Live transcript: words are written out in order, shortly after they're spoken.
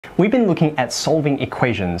we've been looking at solving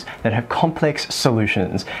equations that have complex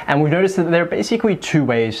solutions, and we've noticed that there are basically two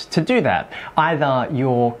ways to do that. Either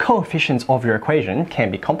your coefficients of your equation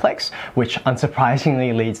can be complex, which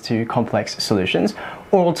unsurprisingly leads to complex solutions,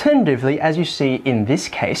 or alternatively, as you see in this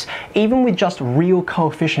case, even with just real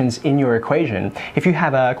coefficients in your equation, if you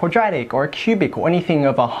have a quadratic or a cubic or anything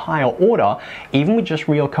of a higher order, even with just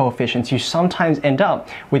real coefficients, you sometimes end up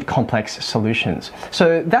with complex solutions.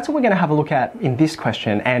 So that's what we're going to have a look at in this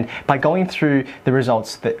question, and by going through the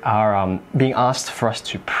results that are being asked for us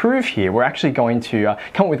to prove here, we're actually going to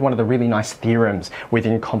come up with one of the really nice theorems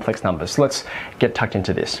within complex numbers. So let's get tucked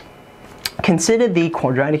into this. Consider the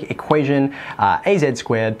quadratic equation az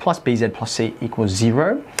squared plus bz plus c equals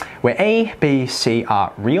 0, where a, b, c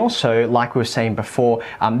are real. So like we were saying before,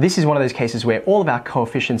 this is one of those cases where all of our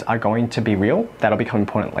coefficients are going to be real. That'll become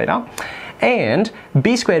important later. And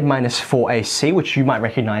b squared minus 4ac, which you might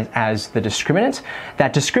recognize as the discriminant,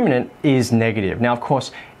 that discriminant is negative. Now, of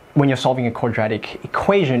course, when you're solving a quadratic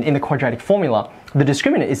equation in the quadratic formula, the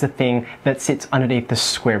discriminant is the thing that sits underneath the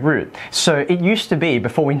square root. So it used to be,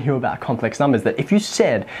 before we knew about complex numbers, that if you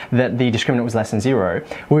said that the discriminant was less than 0,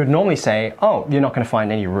 we would normally say, oh, you're not going to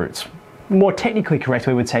find any roots. More technically correct,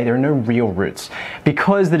 we would say there are no real roots.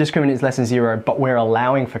 Because the discriminant is less than 0, but we're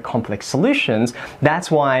allowing for complex solutions, that's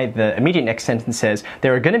why the immediate next sentence says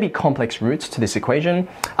there are going to be complex roots to this equation.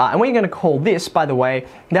 And we're going to call this, by the way,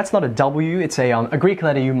 that's not a W, it's a Greek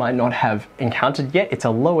letter you might not have encountered yet. It's a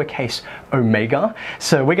lowercase omega.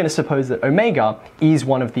 So we're going to suppose that omega is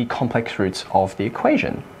one of the complex roots of the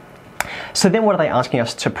equation. So then what are they asking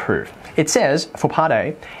us to prove? It says, for part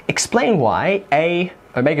A, explain why a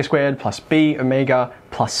omega squared plus b omega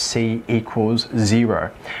plus c equals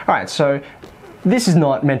 0. Alright, so this is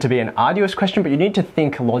not meant to be an arduous question, but you need to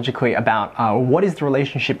think logically about what is the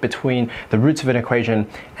relationship between the roots of an equation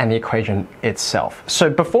and the equation itself. So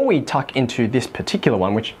before we tuck into this particular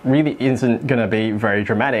one, which really isn't going to be very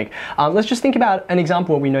dramatic, let's just think about an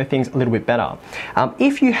example where we know things a little bit better.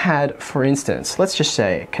 If you had, for instance, let's just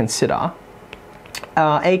say, consider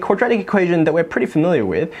a quadratic equation that we're pretty familiar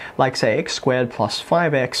with, like say x squared plus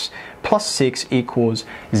 5x plus 6 equals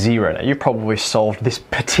 0. Now you've probably solved this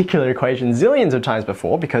particular equation zillions of times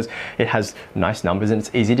before because it has nice numbers and it's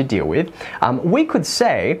easy to deal with. We could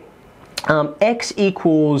say x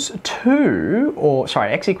equals 2, or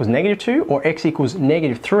sorry, x equals negative 2 or x equals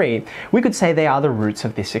negative 3. We could say they are the roots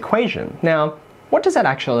of this equation. Now, what does that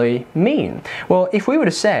actually mean? Well, if we were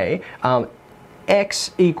to say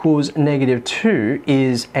x equals negative 2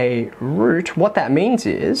 is a root, what that means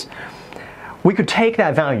is we could take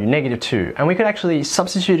that value, negative 2, and we could actually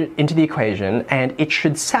substitute it into the equation and it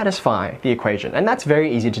should satisfy the equation. And that's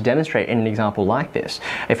very easy to demonstrate in an example like this.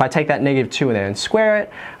 If I take that negative 2 and then square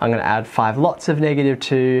it, I'm going to add 5 lots of negative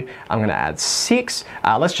 2, I'm going to add 6.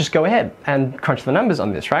 Let's just go ahead and crunch the numbers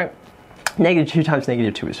on this, right? Negative 2 times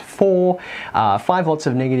negative 2 is 4, 5 lots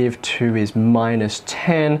of negative 2 is minus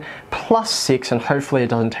 10, plus 6, and hopefully it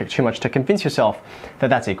doesn't take too much to convince yourself that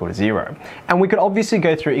that's equal to 0. And we could obviously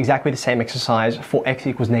go through exactly the same exercise for x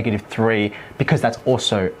equals negative 3 because that's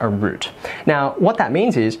also a root. Now what that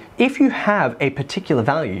means is if you have a particular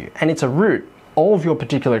value and it's a root of your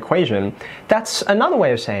particular equation, that's another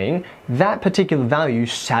way of saying that particular value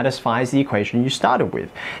satisfies the equation you started with.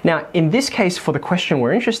 Now, in this case, for the question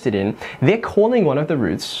we're interested in, they're calling one of the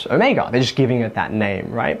roots omega. They're just giving it that name,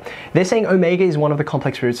 right? They're saying omega is one of the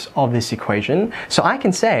complex roots of this equation. So I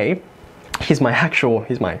can say, here's my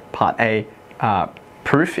part A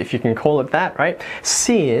proof, if you can call it that, right?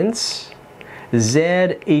 Since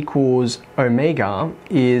z equals omega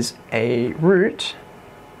is a root,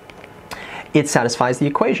 it satisfies the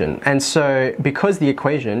equation. And so because the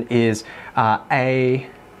equation is I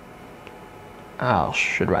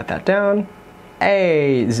should write that down,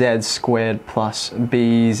 az squared plus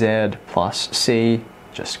bz plus c,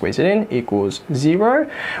 just squeeze it in, equals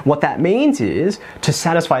 0. What that means is, to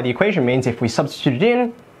satisfy the equation means if we substitute it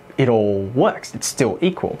in, it all works, it's still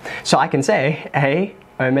equal. So I can say a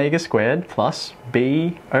omega squared plus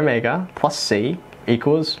b omega plus c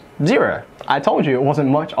equals 0. I told you it wasn't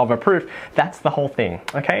much of a proof. That's the whole thing,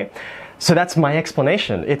 okay? So that's my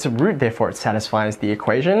explanation. It's a root, therefore it satisfies the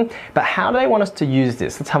equation. But how do they want us to use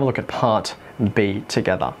this? Let's have a look at part B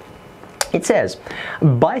together. It says,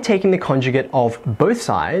 by taking the conjugate of both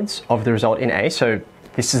sides of the result in A, so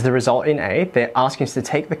this is the result in A, they're asking us to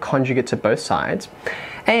take the conjugate to both sides,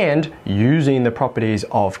 and using the properties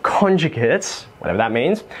of conjugates, whatever that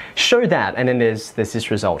means, show that, and then there's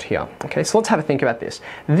this result here. Okay, so let's have a think about this.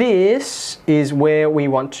 This is where we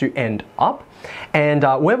want to end up, and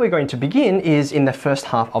where we're going to begin is in the first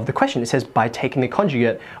half of the question. It says, by taking the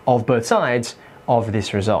conjugate of both sides of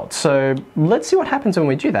this result. So let's see what happens when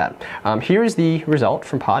we do that. Here is the result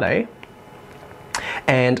from part A.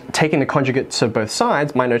 And taking the conjugates of both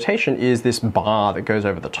sides, my notation is this bar that goes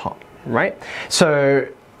over the top, right? So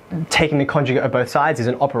taking the conjugate of both sides is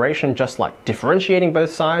an operation just like differentiating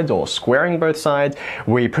both sides or squaring both sides.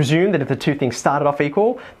 We presume that if the two things started off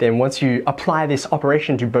equal, then once you apply this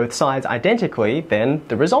operation to both sides identically, then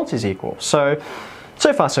the result is equal. So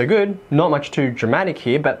far so good, not much too dramatic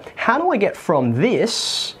here, but how do I get from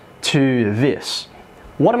this to this?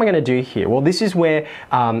 What am I going to do here? Well, this is where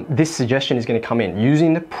this suggestion is going to come in,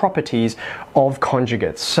 using the properties of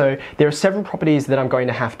conjugates. So there are several properties that I'm going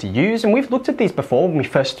to have to use, and we've looked at these before when we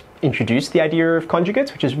first introduced the idea of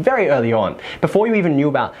conjugates, which is very early on. Before you even knew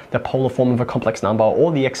about the polar form of a complex number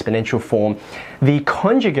or the exponential form, the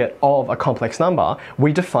conjugate of a complex number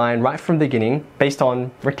we define right from the beginning based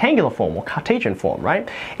on rectangular form or Cartesian form, right?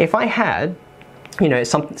 If I had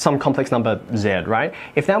some complex number z, right?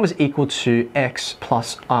 If that was equal to x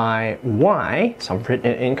plus iy, so I've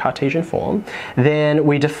written it in Cartesian form, then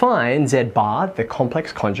we define z bar, the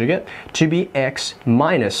complex conjugate, to be x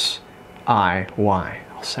minus iy.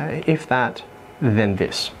 I'll say if that, then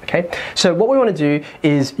this, okay? So what we want to do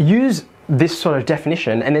is use this sort of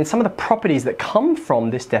definition and then some of the properties that come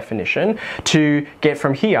from this definition to get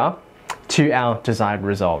from here to our desired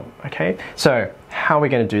result, okay? So how are we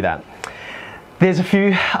going to do that? There's a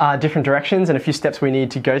few different directions and a few steps we need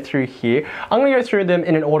to go through here. I'm going to go through them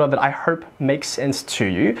in an order that I hope makes sense to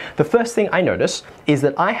you. The first thing I notice is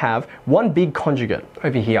that I have one big conjugate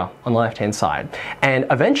over here on the left-hand side. And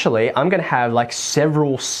eventually I'm going to have like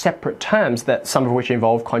several separate terms, that some of which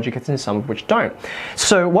involve conjugates and some of which don't.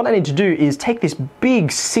 So what I need to do is take this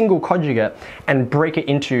big single conjugate and break it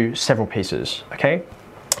into several pieces, okay?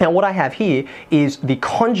 Now what I have here is the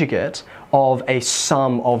conjugate of a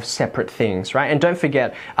sum of separate things, right? And don't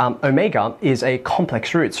forget, omega is a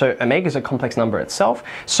complex root. So omega is a complex number itself.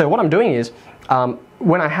 So what I'm doing is,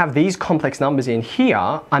 when I have these complex numbers in here,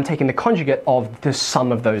 I'm taking the conjugate of the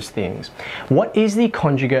sum of those things. What is the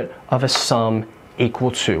conjugate of a sum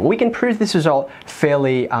equal to? Well, we can prove this result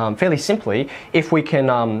fairly simply if we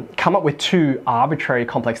can come up with two arbitrary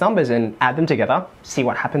complex numbers and add them together, see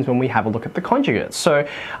what happens when we have a look at the conjugates. So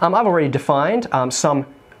I've already defined some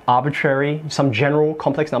general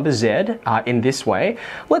complex number z in this way.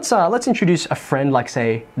 Let's introduce a friend like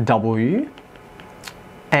say w,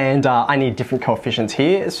 and I need different coefficients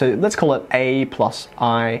here, so let's call it a plus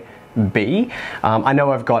I b. I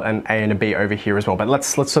know I've got an a and a b over here as well, but let's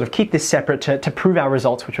sort of keep this separate to prove our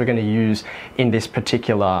results, which we're going to use in this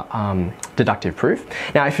particular deductive proof.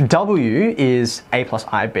 Now if w is a plus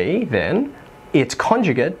ib, then its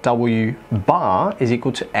conjugate w bar is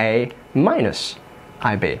equal to a minus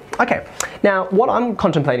IB. Okay, now what I'm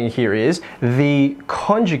contemplating here is the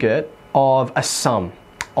conjugate of a sum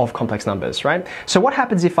of complex numbers, right? So what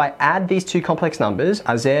happens if I add these two complex numbers,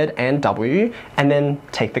 z and w, and then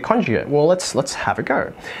take the conjugate? Well, let's have a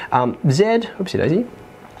go. Oopsie daisy.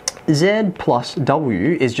 Z plus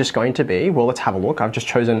w is just going to be, well, let's have a look. I've just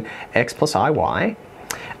chosen x plus iy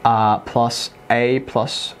plus a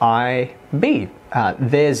plus ib.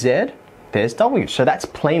 There's z. There's w. So that's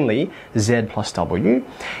plainly z plus w.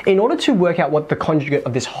 In order to work out what the conjugate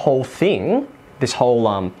of this whole thing, this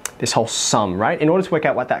whole sum, right? In order to work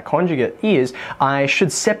out what that conjugate is, I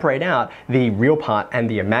should separate out the real part and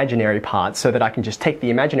the imaginary part so that I can just take the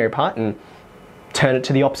imaginary part and turn it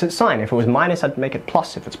to the opposite sign. If it was minus, I'd make it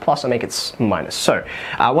plus. If it's plus, I'd make it minus. So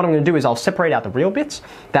what I'm going to do is I'll separate out the real bits.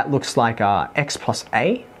 That looks like x plus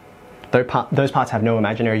a. Those parts have no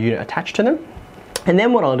imaginary unit attached to them. And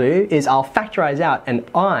then what I'll do is I'll factorize out an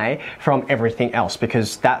I from everything else,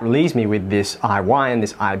 because that leaves me with this IY and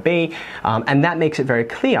this IB, and that makes it very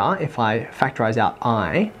clear, if I factorize out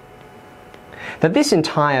I, that this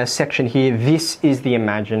entire section here, this is the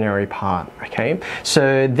imaginary part, okay?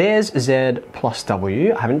 So there's Z plus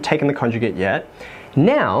W. I haven't taken the conjugate yet.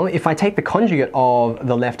 Now, if I take the conjugate of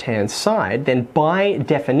the left-hand side, then by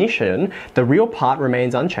definition, the real part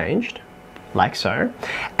remains unchanged, like so,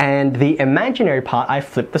 and the imaginary part, I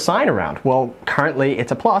flip the sign around. Well, currently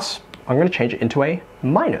it's a plus, I'm going to change it into a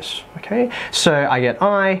minus, okay? So I get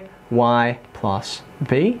I, Y plus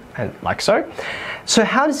B, and like so. So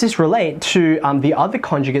how does this relate to the other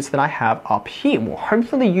conjugates that I have up here? Well,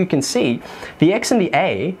 hopefully you can see the X and the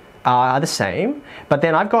A are the same, but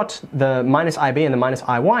then I've got the minus IB and the minus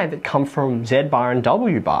IY that come from Z bar and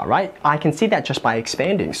W bar, right? I can see that just by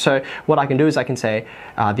expanding. So what I can do is I can say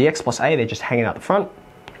the X plus A, they're just hanging out the front.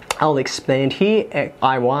 I'll expand here,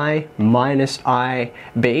 IY minus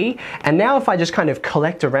IB. And now if I just kind of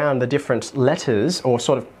collect around the different letters, or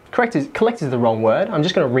sort of collect is the wrong word. I'm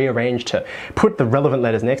just going to rearrange to put the relevant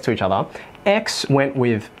letters next to each other. X went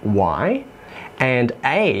with Y, and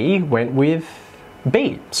A went with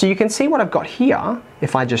B. So you can see what I've got here,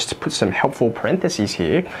 if I just put some helpful parentheses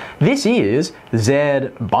here. This is Z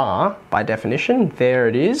bar by definition. There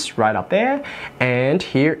it is, right up there. And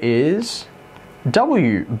here is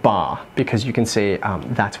W bar, because you can see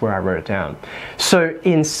that's where I wrote it down. So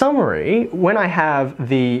in summary, when I have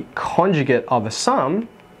the conjugate of a sum,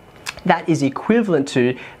 that is equivalent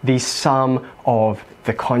to the sum of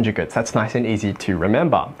the conjugates. That's nice and easy to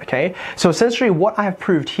remember, okay? So essentially what I have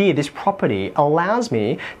proved here, this property allows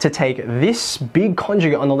me to take this big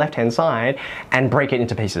conjugate on the left-hand side and break it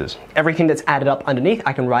into pieces. Everything that's added up underneath,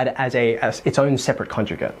 I can write it as its own separate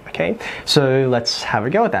conjugate, okay? So let's have a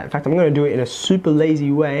go at that. In fact, I'm going to do it in a super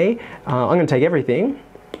lazy way. I'm going to take everything,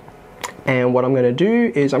 and what I'm going to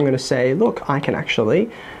do is I'm going to say, look, I can actually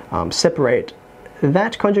separate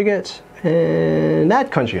that conjugate and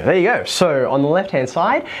that conjugate. There you go. So on the left hand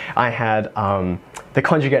side I had the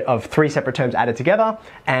conjugate of three separate terms added together,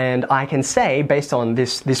 and I can say, based on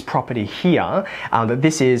this property here, that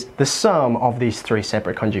this is the sum of these three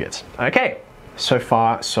separate conjugates. Okay, so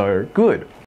far so good.